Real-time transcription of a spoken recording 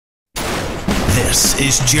This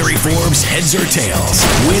is Gerry Forbes' Heads or Tails.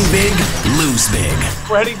 Win big, lose big.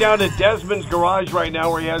 We're heading down to Desmond's garage right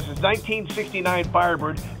now where he has his 1969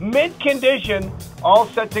 Firebird. Mint condition, all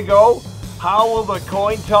set to go. How will the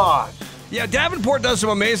coin toss? Yeah, Davenport does some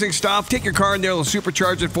amazing stuff. Take your car in there, they'll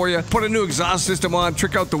supercharge it for you. Put a new exhaust system on,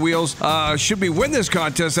 trick out the wheels. Should we win this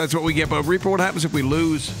contest, that's what we get. But Reaper, what happens if we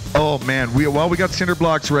lose? Oh, man. We got cinder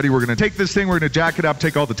blocks ready. We're going to take this thing, we're going to jack it up,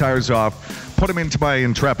 take all the tires off, put them into my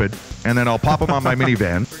Intrepid, and then I'll pop them on my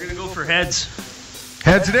minivan. We're going to go for heads.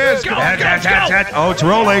 Heads it is. Heads. Oh, it's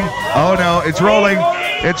rolling. Oh, no, it's rolling.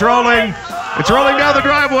 It's rolling. It's rolling down the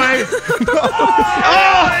driveway.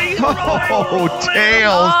 Oh,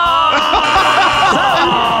 tails.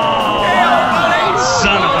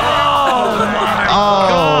 Son of a...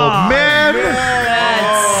 Oh, man. That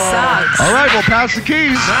sucks. All right, we'll pass the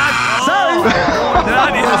keys.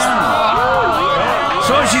 That is...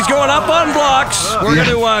 So she's going up on blocks. We're going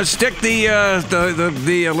to stick the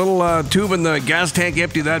little tube in the gas tank,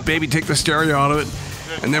 empty that baby, take the stereo out of it,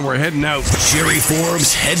 and then we're heading out. Gerry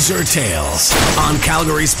Forbes' Heads or Tails on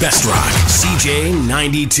Calgary's Best Rock, CJ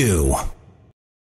 92.